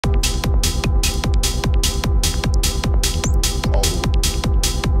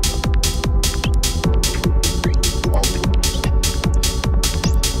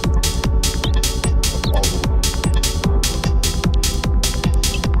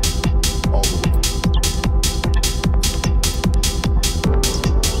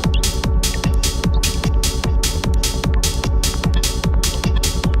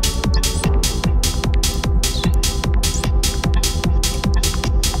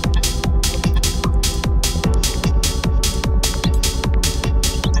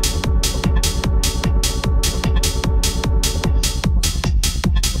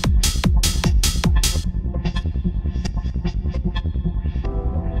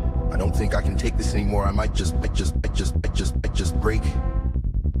I don't think I can take this anymore. I might just break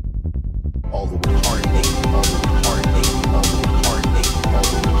all the way heartache, all the way heartache, all the way heartache, all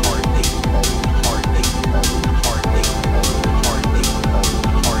the way heartache, all the way heartache, all the way heartache, all the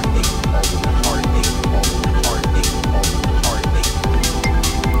way heartache, all the way heartache, all the way heartache, all the way heartache, all the way heartache.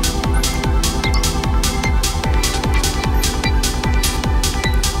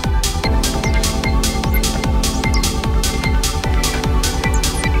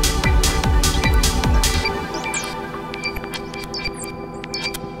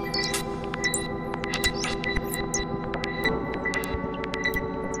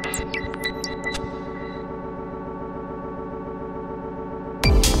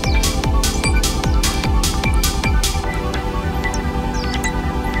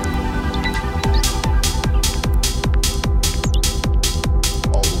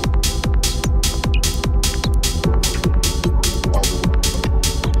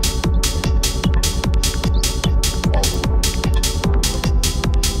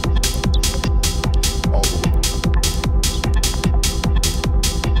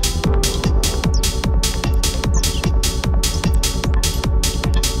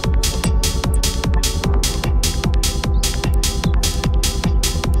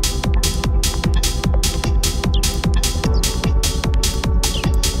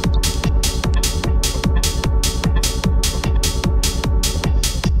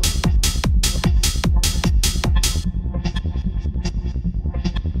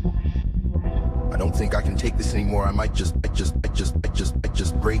 I don't think I can take this anymore. I might just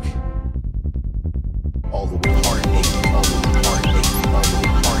break all the way heartache, all the way heartache, all the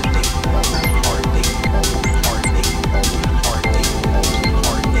way heartache, all the way heartache, all the way heartache, all the way heartache, all the way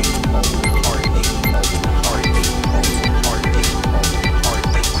heartache, all the way heartache, all the way heartache, all the way heartache, all the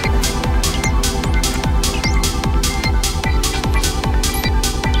way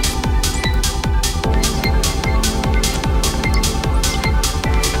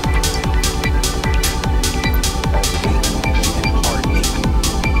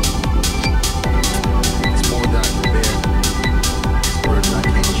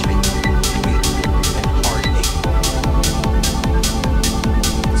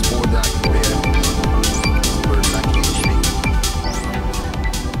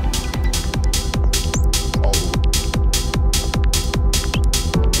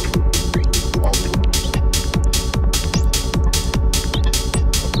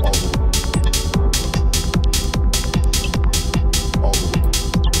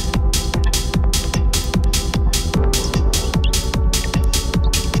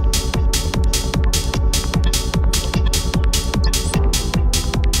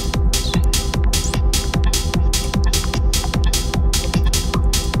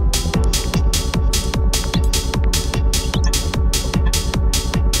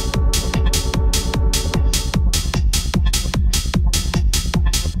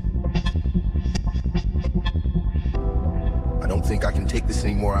I don't think I can take this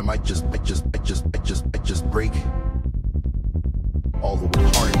anymore. I might just break all the way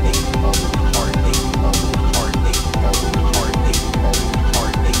heartache, all the way heartache, all the way heartache, all the way heartache, all the way heartache, all the way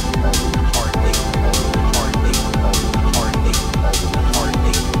heartache, all the way heartache, all the way heartache, all the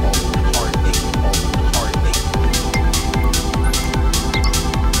way heartache, all the way heartache, all the way heartache.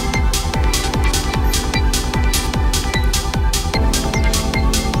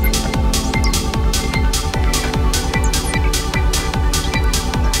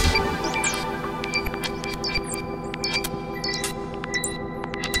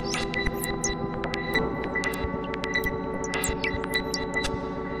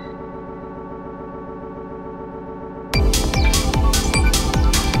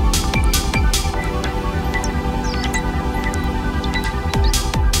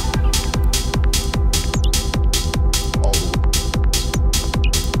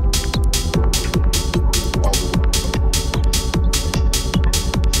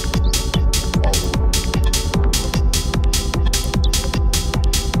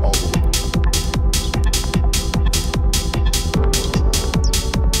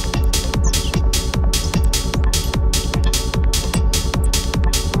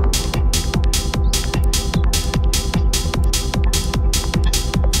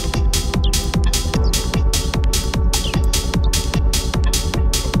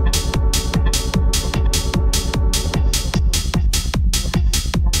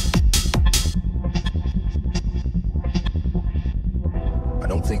 I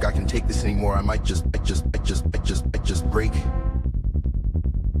don't think I can take this anymore. I might just break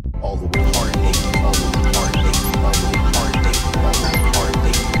all the way heartache, all the way heartache, all the way heartache, all the way heartache, all the way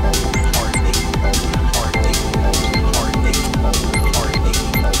heartache, all the way heartache, all the way heartache, all the way heartache, all the way heartache,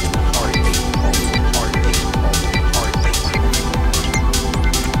 all the way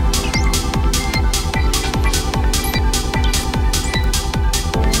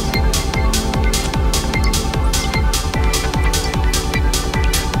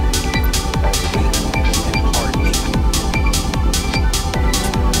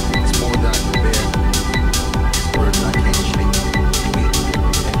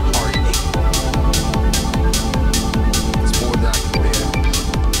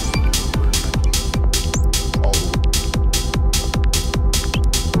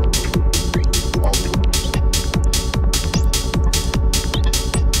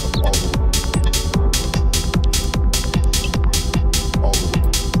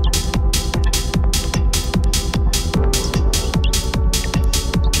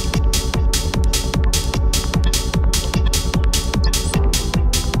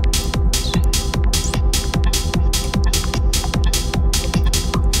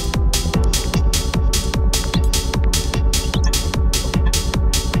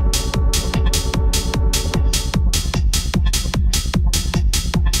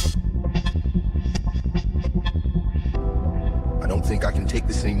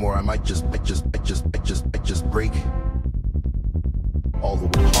anymore, I might just break all the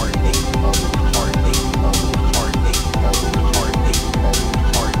heartache, all the heartache, all the